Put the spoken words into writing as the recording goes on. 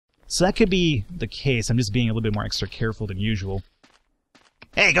So that could be the case. I'm just being a little bit more extra careful than usual.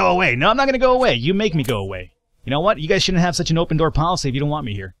 Hey, go away! No, I'm not gonna go away! You make me go away. You know what? You guys shouldn't have such an open door policy if you don't want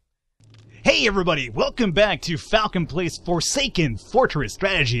me here. Hey everybody! Welcome back to Falcon Forsaken Fortress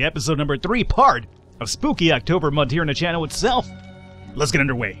Strategy, episode number 3, part of Spooky October month here on the channel itself. Let's get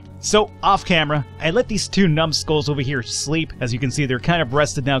underway. So, off camera, I let these two numbskulls over here sleep. As you can see, they're kind of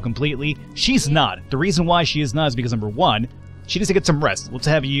rested now completely. She's not. The reason why she is not is because, number one, she needs to get some rest. Let's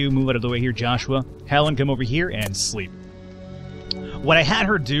have you move out of the way here, Joshua. Helen, come over here and sleep. What I had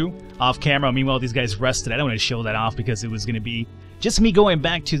her do off camera, meanwhile these guys rested, I don't want to show that off because it was going to be just me going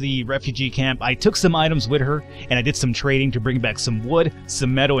back to the refugee camp. I took some items with her, and I did some trading to bring back some wood,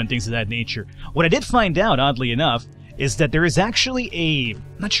 some metal, and things of that nature. What I did find out, oddly enough, is that there is actually a... I'm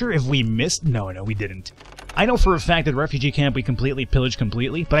not sure if we missed... No, we didn't. I know for a fact that the refugee camp we completely pillaged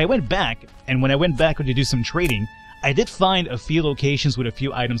completely, but I went back, and when I went back to do some trading, I did find a few locations with a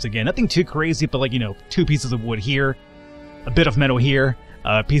few items again. Nothing too crazy, but like, 2 pieces of wood here, a bit of metal here,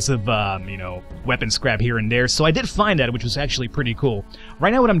 a piece of, weapon scrap here and there. So I did find that, which was actually pretty cool.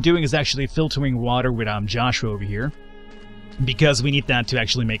 Right now what I'm doing is actually filtering water with Joshua over here, because we need that to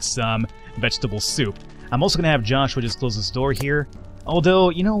actually make some vegetable soup. I'm also going to have Joshua just close this door here.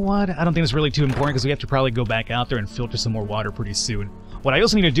 Although, you know what? I don't think it's really too important because we have to probably go back out there and filter some more water pretty soon. What I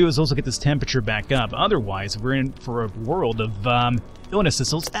also need to do is also get this temperature back up. Otherwise, we're in for a world of illnesses.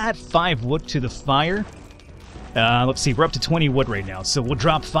 So let's add 5 wood to the fire. Let's see, we're up to 20 wood right now. So we'll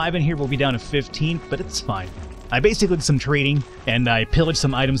drop 5 in here, we'll be down to 15, but it's fine. I basically did some trading, and I pillaged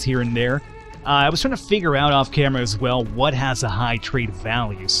some items here and there. I was trying to figure out off camera as well what has a high trade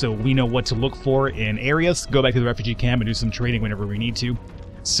value, so we know what to look for in areas. Go back to the refugee camp and do some trading whenever we need to.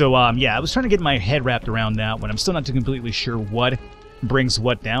 So, yeah, I was trying to get my head wrapped around that one. I'm still not too completely sure what brings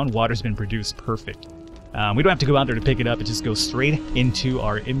what down. Water's been produced perfect. We don't have to go out there to pick it up. It just goes straight into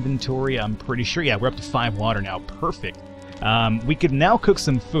our inventory, I'm pretty sure. Yeah, we're up to 5 water now. Perfect. We could now cook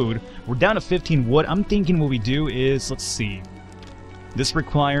some food. We're down to 15 wood. I'm thinking what we do is, let's see. This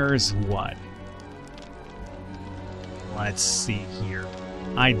requires what? Let's see here.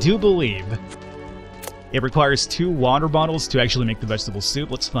 I do believe it requires 2 water bottles to actually make the vegetable soup.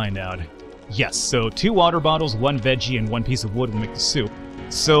 Let's find out. Yes, so 2 water bottles, 1 veggie, and 1 piece of wood will make the soup.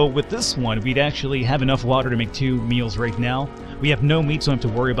 So with this one, we'd actually have enough water to make 2 meals right now. We have no meat, so I don't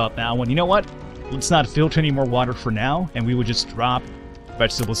have to worry about that one. You know what? Let's not filter any more water for now, and we would just drop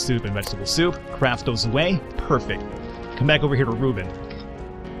vegetable soup and vegetable soup, craft those away. Perfect. Come back over here to Ruben.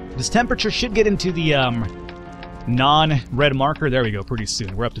 This temperature should get into the non-red marker. There we go, pretty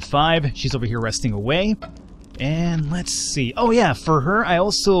soon. We're up to 5. She's over here resting away. And let's see. Oh yeah, for her, I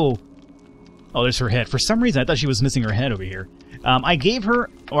also... Oh, there's her head. For some reason, I thought she was missing her head over here. I gave her,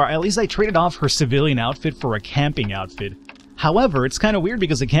 or at least I traded off her civilian outfit for a camping outfit. However, it's kind of weird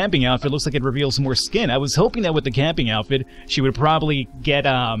because the camping outfit looks like it reveals more skin. I was hoping that with the camping outfit, she would probably get,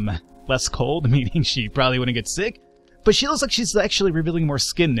 less cold, meaning she probably wouldn't get sick. But she looks like she's actually revealing more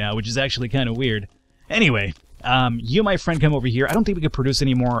skin now, which is actually kind of weird. Anyway, you, my friend, come over here. I don't think we could produce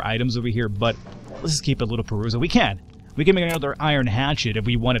any more items over here, but let's just keep a little perusal. We can. We can make another iron hatchet if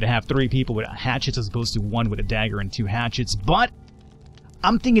we wanted to have 3 people with hatchets as opposed to 1 with a dagger and 2 hatchets. But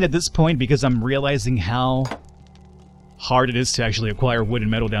I'm thinking at this point, because I'm realizing how hard it is to actually acquire wood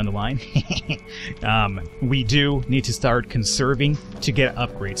and metal down the line, we do need to start conserving to get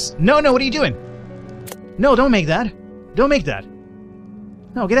upgrades. No, what are you doing? No, don't make that. Don't make that.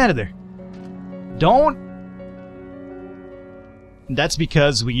 No, get out of there. Don't. That's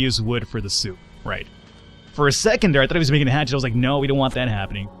because we use wood for the soup, right? For a second there, I thought he was making a hatchet. I was like, no, we don't want that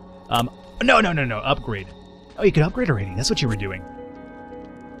happening. No, upgrade. Oh, you could upgrade already. That's what you were doing.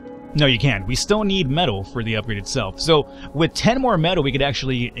 No, you can't. We still need metal for the upgrade itself. So, with 10 more metal, we could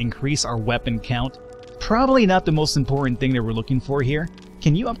actually increase our weapon count. Probably not the most important thing that we're looking for here.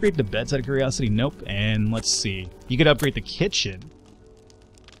 Can you upgrade the beds out of curiosity? Nope. And let's see. You could upgrade the kitchen.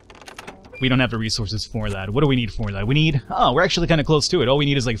 We don't have the resources for that. What do we need for that? We need... Oh, we're actually kind of close to it. All we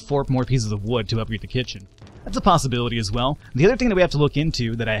need is like 4 more pieces of wood to upgrade the kitchen. That's a possibility as well. The other thing that we have to look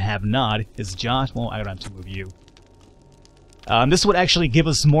into that I have not is Josh... Well, I don't have to move you. This would actually give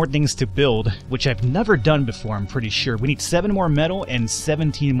us more things to build, which I've never done before, I'm pretty sure. We need 7 more metal and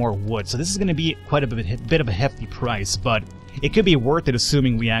 17 more wood. So this is going to be quite a bit of a hefty price, but it could be worth it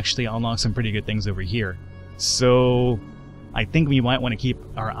assuming we actually unlock some pretty good things over here. So... I think we might want to keep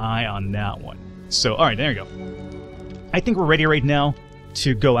our eye on that one. So, alright, there you go. I think we're ready right now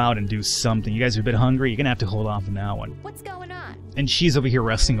to go out and do something. You guys are a bit hungry, you're gonna have to hold off on that one. What's going on? And she's over here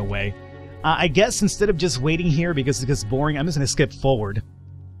resting away. I guess instead of just waiting here because it gets boring, I'm just gonna skip forward.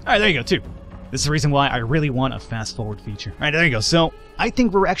 Alright, there you go, 2. This is the reason why I really want a fast-forward feature. Alright, there you go. So, I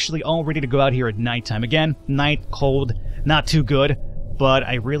think we're actually all ready to go out here at nighttime. Again, night, cold, not too good, but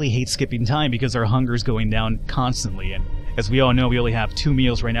I really hate skipping time because our hunger is going down constantly, and as we all know, we only have 2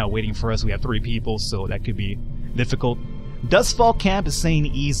 meals right now waiting for us. We have 3 people, so that could be difficult. Dustfall Camp is saying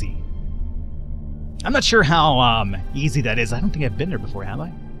easy. I'm not sure how easy that is. I don't think I've been there before, have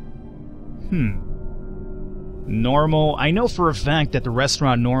I? Normal. I know for a fact that the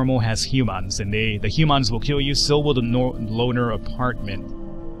restaurant Normal has humans, and the humans will kill you, so will the loner apartment.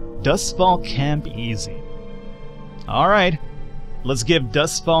 Dustfall Camp easy. Alright. Let's give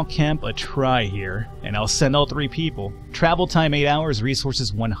Dustfall Camp a try here, and I'll send all 3 people. Travel time 8 hours,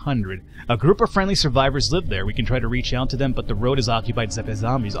 resources 100. A group of friendly survivors live there. We can try to reach out to them, but the road is occupied by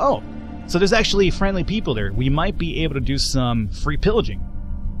zombies. Oh, so there's actually friendly people there. We might be able to do some free pillaging.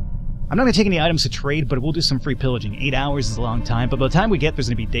 I'm not going to take any items to trade, but we'll do some free pillaging. 8 hours is a long time, but by the time we get there's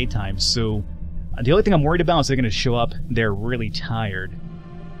going to be daytime, so the only thing I'm worried about is they're going to show up. They're really tired.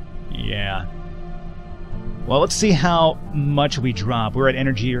 Yeah. Well, let's see how much we drop. We're at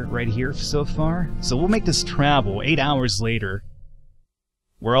energy right here so far. So we'll make this travel 8 hours later.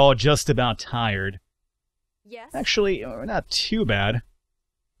 We're all just about tired. Yes. Actually, we're not too bad.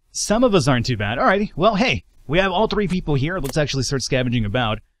 Some of us aren't too bad. Alrighty. Well, hey, we have all 3 people here. Let's actually start scavenging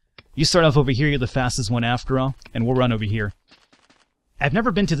about. You start off over here. You're the fastest one after all. And we'll run over here. I've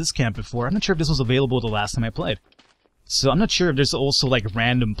never been to this camp before. I'm not sure if this was available the last time I played. So I'm not sure if there's also like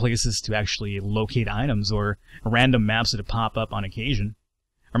random places to actually locate items or random maps that pop up on occasion.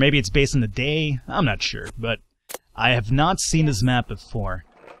 Or maybe it's based on the day. I'm not sure, but I have not seen this map before.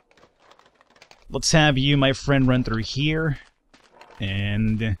 Let's have you, my friend, run through here.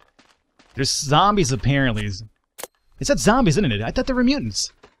 And there's zombies apparently. It said zombies, isn't it? I thought they were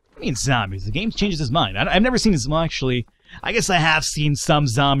mutants. I mean zombies. The game changes his mind. I've never seen this. Well, actually, I guess I have seen some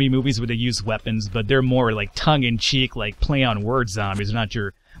zombie movies where they use weapons, but they're more like tongue-in-cheek, like play-on-word zombies. They're not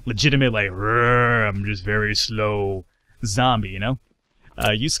your legitimate, like, I'm just very slow zombie, you know?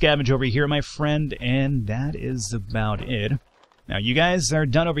 You scavenge over here, my friend, and that is about it. Now, you guys are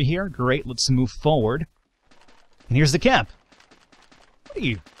done over here. Great, let's move forward. And here's the camp. What are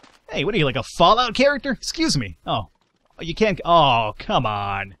you? Hey, what are you, like a Fallout character? Excuse me. Oh, you can't... Oh, come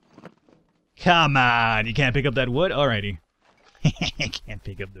on. Come on. You can't pick up that wood? Alrighty. Can't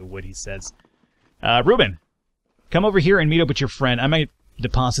pick up the wood, he says. Ruben, come over here and meet up with your friend. I might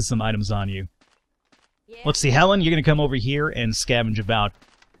deposit some items on you. Yeah. Let's see, Helen, you're going to come over here and scavenge about.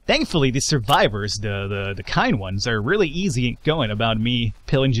 Thankfully, the survivors, the kind ones, are really easy going about me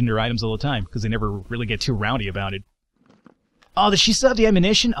pillaging their items all the time, because they never really get too rowdy about it. Oh, does she still have the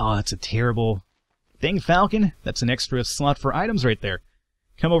ammunition? Oh, that's a terrible thing, Falcon. That's an extra slot for items right there.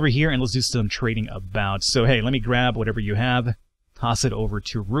 Come over here and let's do some trading about. So, hey, let me grab whatever you have. Toss it over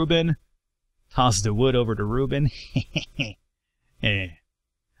to Ruben. Toss the wood over to Ruben.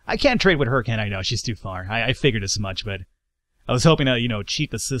 I can't trade with her, can I? No, she's too far. I figured as much, but I was hoping to, you know, cheat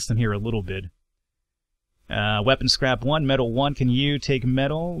the system here a little bit. Weapon scrap 1, metal 1. Can you take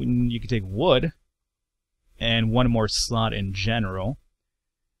metal? You can take wood. And 1 more slot in general.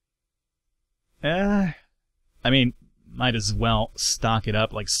 I mean, might as well stock it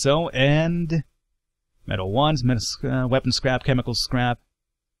up like so. And metal 1s, weapon scrap, chemical scrap,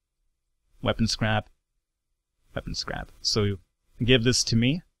 weapon scrap, weapon scrap. So give this to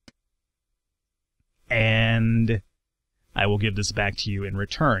me. And I will give this back to you in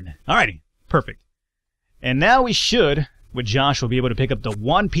return. Alrighty, perfect. And now we should, with Josh, will be able to pick up the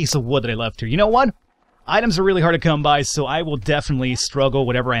 1 piece of wood that I left here. You know what? Items are really hard to come by, so I will definitely struggle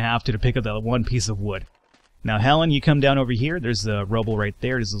whatever I have to pick up that 1 piece of wood. Now, Helen, you come down over here. There's the rubble right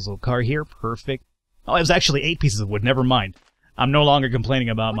there. There's this little car here. Perfect. Oh, it was actually 8 pieces of wood. Never mind. I'm no longer complaining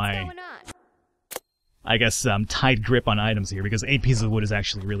about my, I guess, tight grip on items here, because 8 pieces of wood is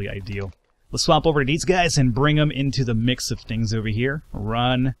actually really ideal. Let's swap over to these guys and bring them into the mix of things over here.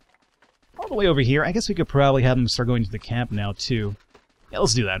 Run all the way over here. I guess we could probably have them start going to the camp now, too. Yeah,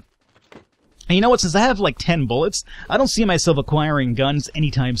 let's do that. And you know what, since I have like 10 bullets, I don't see myself acquiring guns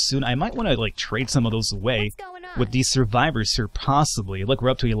anytime soon. I might want to like trade some of those away with these survivors here, possibly. Look,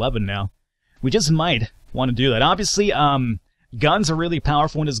 we're up to 11 now. We just might want to do that. Obviously, guns are really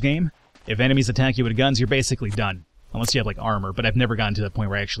powerful in this game. If enemies attack you with guns, you're basically done. Unless you have like armor, but I've never gotten to the point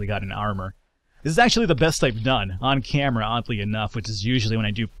where I actually got an armor. This is actually the best I've done on camera, oddly enough, which is usually when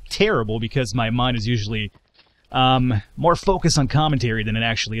I do terrible because my mind is usually more focused on commentary than it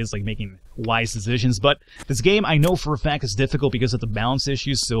actually is like making wise decisions. But this game, I know for a fact, is difficult because of the balance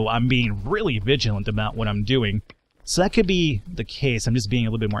issues, so I'm being really vigilant about what I'm doing. So that could be the case. I'm just being a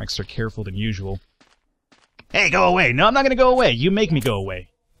little bit more extra careful than usual. Hey, go away. No, I'm not going to go away. You make me go away.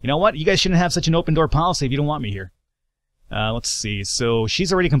 You know what? You guys shouldn't have such an open door policy if you don't want me here. Let's see. So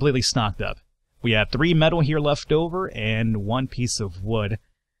she's already completely stocked up. We have 3 metal here left over and 1 piece of wood.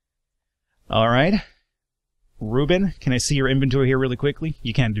 Alright. Ruben, can I see your inventory here really quickly?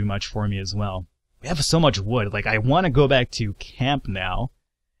 You can't do much for me as well. We have so much wood. Like, I want to go back to camp now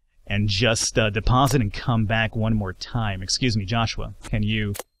and just deposit and come back one more time. Excuse me, Joshua. Can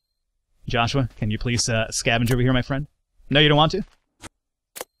you please scavenge over here, my friend? No, you don't want to?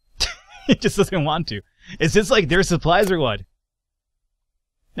 He just doesn't want to. Is this like their supplies or what?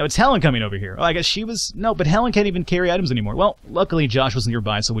 No, it's Helen coming over here. Oh, I guess she was... No, but Helen can't even carry items anymore. Well, luckily Josh was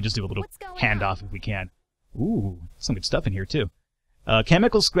nearby, so we'll just do a little handoff if we can. Ooh, some good stuff in here, too.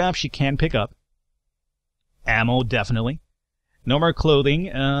 Chemical scrap she can pick up. Ammo, definitely. No more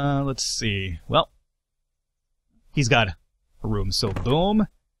clothing. Let's see. Well, he's got a room, so boom.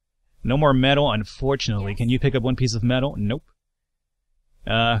 No more metal, unfortunately. Yes. Can you pick up 1 piece of metal? Nope.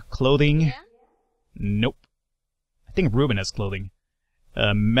 Clothing? Yeah? Nope. I think Ruben has clothing.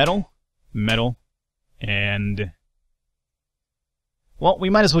 Metal, and... Well, we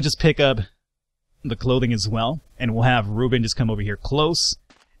might as well just pick up the clothing as well, and we'll have Ruben just come over here close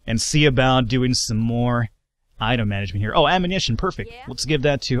and see about doing some more item management here. Oh, ammunition, perfect. Yeah. Let's give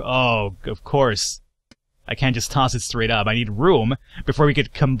that to... Oh, of course. I can't just toss it straight up. I need room before we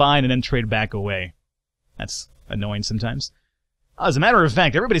could combine and then trade back away. That's annoying sometimes. As a matter of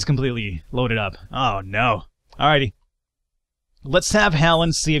fact, everybody's completely loaded up. Oh, no. Alrighty. Let's have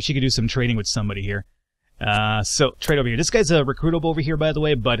Helen see if she can do some trading with somebody here. So, trade over here. This guy's recruitable over here, by the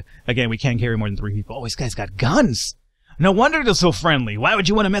way, but, again, we can't carry more than 3 people. Oh, this guy's got guns! No wonder they're so friendly. Why would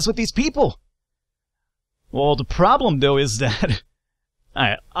you want to mess with these people? Well, the problem, though, is that...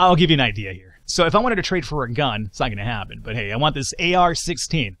 Alright, I'll give you an idea here. So, if I wanted to trade for a gun, it's not going to happen. But, hey, I want this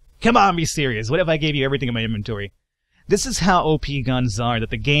AR-16. Come on, be serious. What if I gave you everything in my inventory? This is how OP guns are, that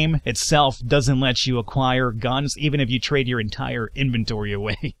the game itself doesn't let you acquire guns, even if you trade your entire inventory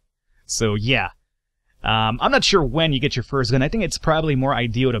away. So, yeah. I'm not sure when you get your first gun. I think it's probably more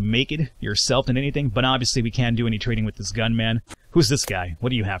ideal to make it yourself than anything, but obviously we can't do any trading with this gunman. Who's this guy?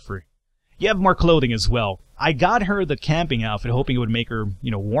 What do you have for... You have more clothing as well. I got her the camping outfit, hoping it would make her,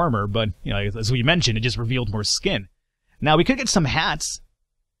 warmer, but, as we mentioned, it just revealed more skin. Now, we could get some hats.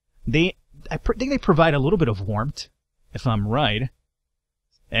 I think they provide a little bit of warmth, if I'm right.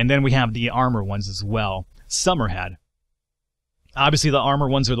 And then we have the armor ones as well. Summer hat. Obviously, the armor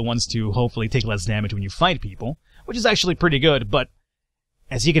ones are the ones to hopefully take less damage when you fight people, which is actually pretty good, but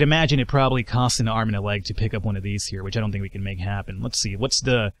as you can imagine, it probably costs an arm and a leg to pick up one of these here, which I don't think we can make happen. Let's see, what's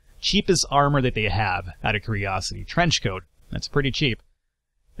the cheapest armor that they have, out of curiosity? Trench coat. That's pretty cheap.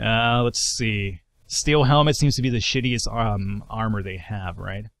 Let's see. Steel helmet seems to be the shittiest armor they have,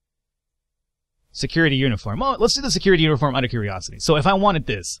 right? Security uniform. Well, let's do the security uniform out of curiosity. So if I wanted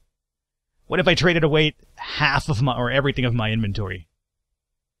this, what if I traded away half of my, or everything of my inventory?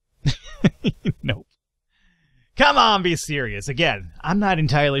 Nope. Come on, be serious. Again, I'm not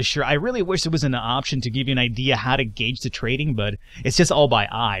entirely sure. I really wish there was an option to give you an idea how to gauge the trading, but it's just all by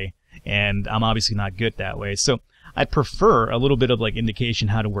eye, and I'm obviously not good that way. So I'd prefer a little bit of indication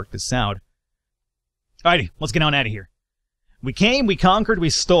how to work this out. Alrighty, let's get on out of here. We came, we conquered,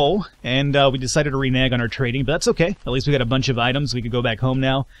 we stole, and we decided to renege on our trading, but that's okay. At least we got a bunch of items. We could go back home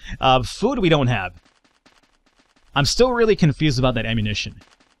now. Food we don't have. I'm still really confused about that ammunition.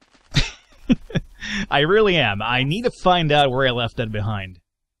 I really am. I need to find out where I left that behind.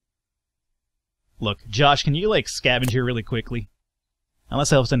 Look, Josh, can you, scavenge here really quickly?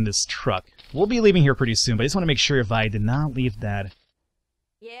 Unless I was in this truck. We'll be leaving here pretty soon, but I just want to make sure if I did not leave that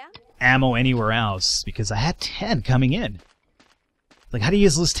ammo anywhere else, because I had 10 coming in. How do you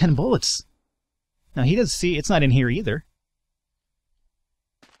use those 10 bullets? Now, he does see, it's not in here either.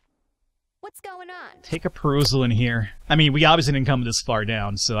 What's going on? Take a perusal in here. I mean, we obviously didn't come this far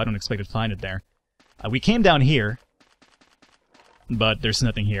down, so I don't expect to find it there. We came down here, but there's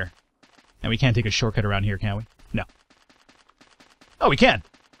nothing here. And we can't take a shortcut around here, can we? No. Oh, we can!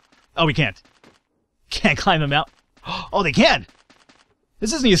 Oh, we can't. Can't climb them out. Oh, they can!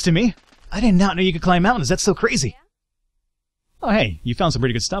 This is news to me. I did not know you could climb mountains. That's so crazy. Oh, hey, you found some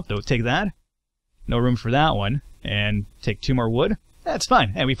pretty good stuff, though. Take that. No room for that one. And take 2 more wood. That's fine.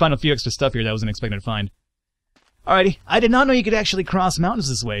 Hey, we found a few extra stuff here that I wasn't expecting to find. Alrighty. I did not know you could actually cross mountains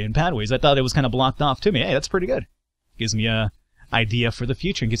this way in pathways. I thought it was kind of blocked off to me. Hey, that's pretty good. Gives me a idea for the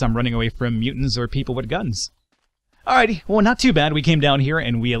future in case I'm running away from mutants or people with guns. Alrighty. Well, not too bad. We came down here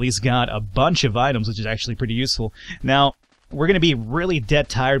and we at least got a bunch of items, which is actually pretty useful. Now, we're going to be really dead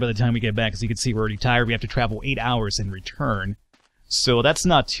tired by the time we get back. As you can see, we're already tired. We have to travel 8 hours and return. So that's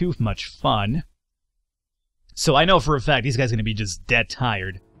not too much fun. So I know for a fact these guys are going to be just dead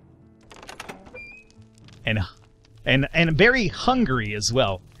tired. and very hungry as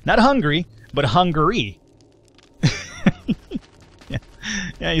well. Not hungry, but Hungary.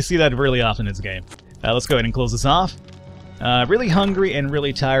 Yeah, you see that really often in this game. Let's go ahead and close this off. Really hungry and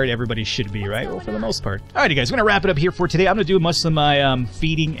really tired, everybody should be, right? Well, for the most part. Alrighty, guys, we're going to wrap it up here for today. I'm going to do most of my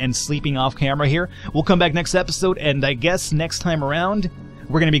feeding and sleeping off camera here. We'll come back next episode, and I guess next time around,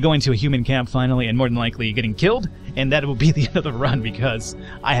 we're going to be going to a human camp finally, and more than likely getting killed, and that will be the end of the run, because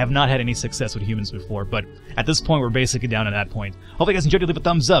I have not had any success with humans before, but at this point, we're basically down at that point. Hope you guys enjoyed it. Leave a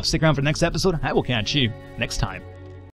thumbs up. Stick around for the next episode. I will catch you next time.